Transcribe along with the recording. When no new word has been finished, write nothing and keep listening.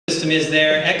system is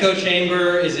there? Echo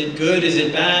chamber, is it good, is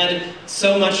it bad?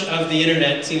 So much of the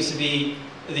internet seems to be,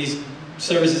 these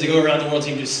services that go around the world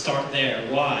seem to start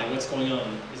there. Why? What's going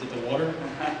on? Is it the water?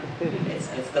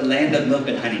 It's the land of milk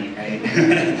and honey, right?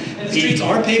 And the streets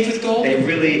are paved with gold? They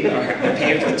really are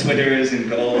paved with Twitters and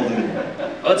gold.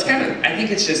 Well, it's kind of, I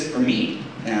think it's just for me.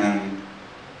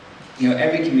 You know,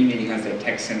 every community has their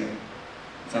tech center.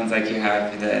 It sounds like you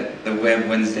have the Web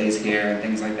Wednesdays here and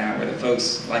things like that, where the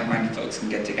folks, like-minded folks, can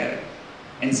get together.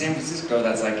 In San Francisco,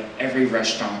 that's like every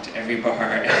restaurant, every bar,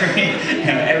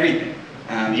 everything.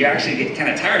 You actually get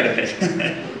kind of tired of it.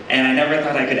 And I never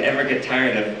thought I could ever get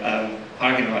tired of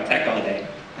talking about tech all day.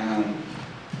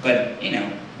 But, you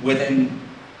know, within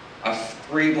a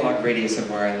 3-block radius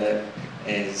of where I live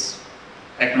is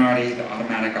Technorati, the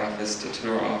Automatic Office, the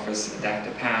Tour Office,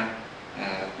 Adaptive Path,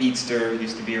 Beatster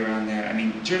used to be around there. I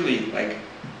mean, truly, like,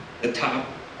 the top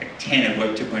 10 of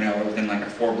Web 2.0 are within like a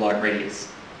 4-block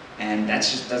radius. And that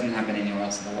just doesn't happen anywhere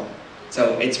else in the world.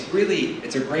 So it's a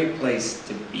great place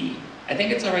to be. I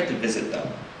think it's all right to visit though.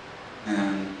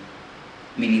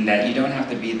 Meaning that you don't have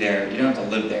to be there, you don't have to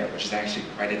live there, which is actually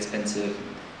quite expensive,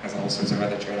 has all sorts of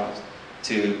other trade-offs,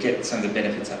 to get some of the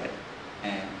benefits of it.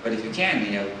 But if you can,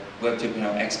 you know, Web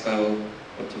 2.0 Expo,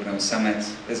 Web 2.0 Summit,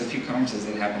 there's a few conferences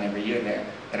that happen every year there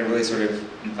that are really sort of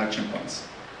inflection points,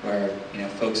 where, you know,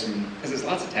 folks from, because there's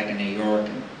lots of tech in New York,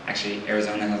 and actually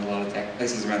Arizona has a lot of tech,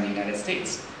 places around the United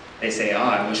States. They say, oh,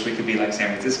 I wish we could be like San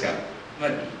Francisco.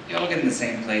 But you all get in the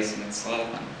same place, and it's a lot of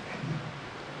fun.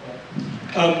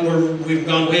 We've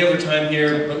gone way over time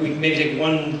here, but we can maybe take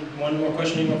one more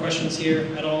question. Any more questions here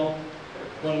at all?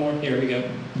 One more. Here we go.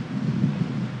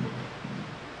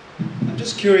 I'm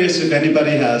just curious if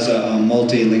anybody has a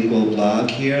multilingual blog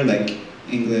here, like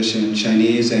English and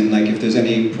Chinese, and like if there's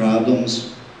any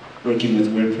problems working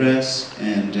with WordPress,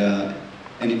 and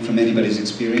from anybody's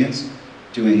experience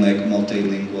doing like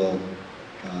multilingual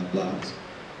blogs.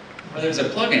 Well, there's a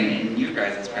plugin in you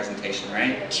guys' presentation,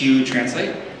 right? Q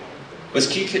Translate. Was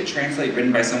Q Translate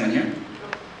written by someone here?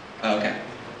 Oh, okay.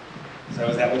 So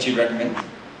is that what you'd recommend?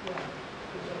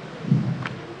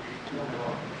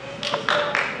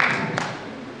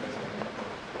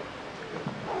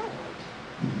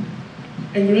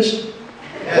 English?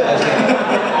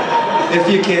 If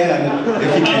you can,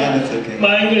 it's okay.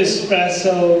 My English is bad,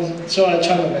 so I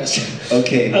try my best.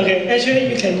 Okay. Okay, actually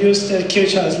you can use the Q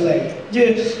Translate.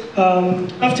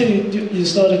 After you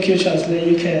install the Q Translate,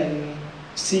 you can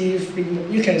see,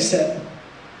 you can set,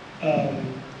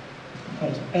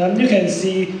 you can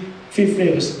see 3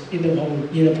 fields in the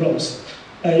prose.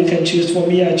 You can choose, for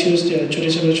me I choose the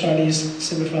traditional Chinese,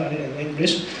 simplified, and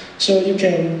English. So you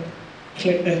can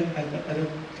click,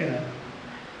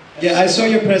 Yeah, I saw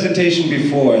your presentation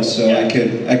before, so yeah.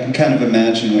 I can kind of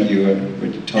imagine what you were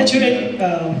talking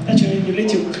about. Actually, you need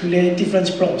to create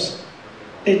different prose.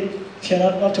 It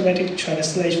cannot automatically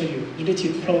translate for you. You need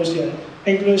to prose your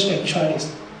English and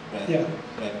Chinese. Right. Yeah.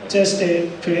 Right. Just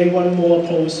create one more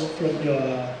post from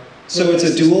your. So it's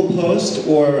a dual post,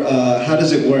 or how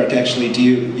does it work actually? Do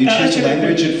you choose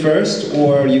language at first,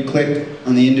 or you click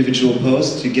on the individual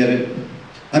post to get it?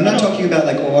 I'm not talking about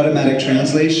like automatic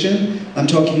translation. I'm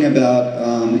talking about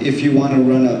if you want to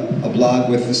run a blog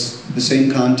with the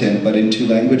same content but in 2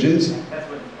 languages.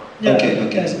 Yeah, okay.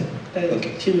 Okay.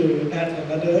 He will add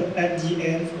another at the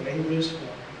end for English.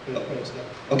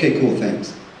 Okay, cool.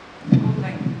 Thanks.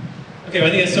 Okay, well,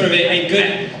 I think that's sort of a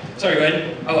good. Sorry, go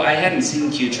ahead. Oh, I hadn't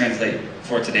seen Q Translate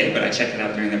for today, but I checked it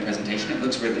out during the presentation. It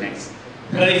looks really nice.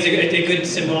 I think it's a good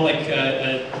symbolic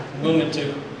moment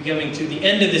to be coming to the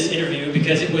end of this interview,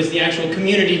 because it was the actual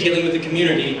community dealing with the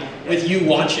community, with you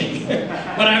watching.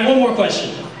 But I have one more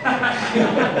question.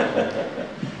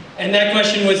 And that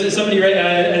question was somebody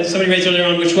raised earlier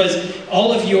on, which was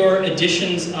all of your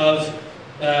editions of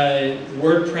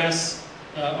WordPress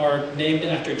are named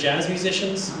after jazz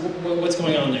musicians. What's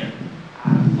going on there?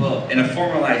 Well, in a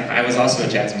former life, I was also a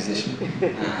jazz musician.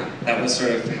 That was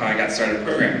sort of how I got started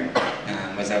programming.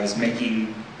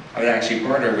 I would actually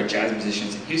barter with jazz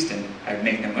musicians in Houston. I'd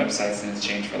make them websites in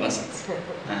exchange for lessons.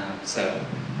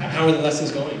 How are the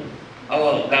lessons going? Oh,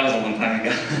 well, that was a long time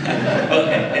ago. Well,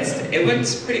 it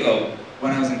went pretty well.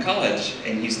 When I was in college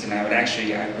in Houston, I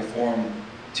perform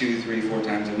 2, 3, 4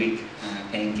 times a week,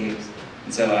 paying gigs.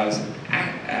 And so I was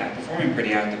performing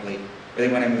pretty actively. But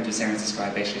then when I moved to San Francisco, I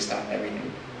basically stopped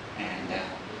everything. And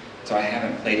so I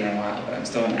haven't played in a while, but I'm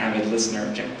still an avid listener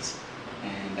of jazz.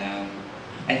 And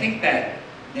I think that,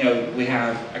 you know, we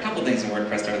have a couple things in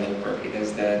WordPress that are a little quirky.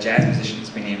 There's the jazz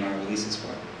musicians we name our releases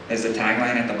for. There's the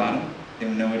tagline at the bottom.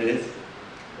 Anyone know what it is?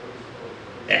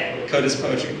 Yeah, code is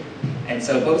poetry. And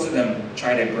so both of them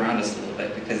try to ground us a little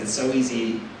bit, because it's so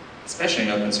easy especially in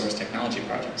open source technology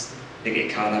projects, they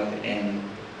get caught up in,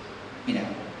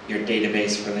 your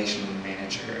database relation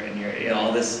manager and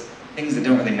all this things that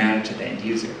don't really matter to the end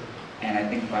user. And I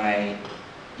think by,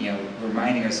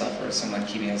 reminding ourselves or somewhat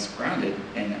keeping us grounded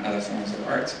in other forms of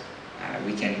art,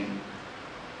 we can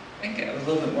think a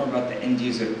little bit more about the end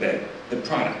user, the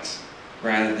product,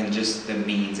 rather than just the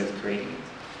means of creating it.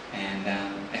 And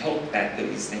I hope that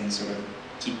these things sort of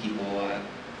keep people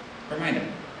reminded.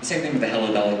 The same thing with the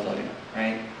Hello Dolly plugin,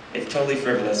 right? It's totally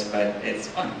frivolous, but it's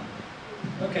fun.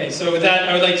 Okay, so with that,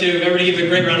 I would like to everybody give a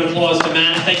great round of applause to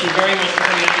Matt. Thank you very much for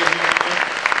coming out here.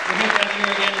 We hope to have you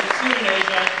here again soon in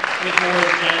Asia with more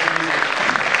jazz music.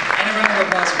 And a round of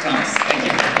applause for Thomas. Thank you.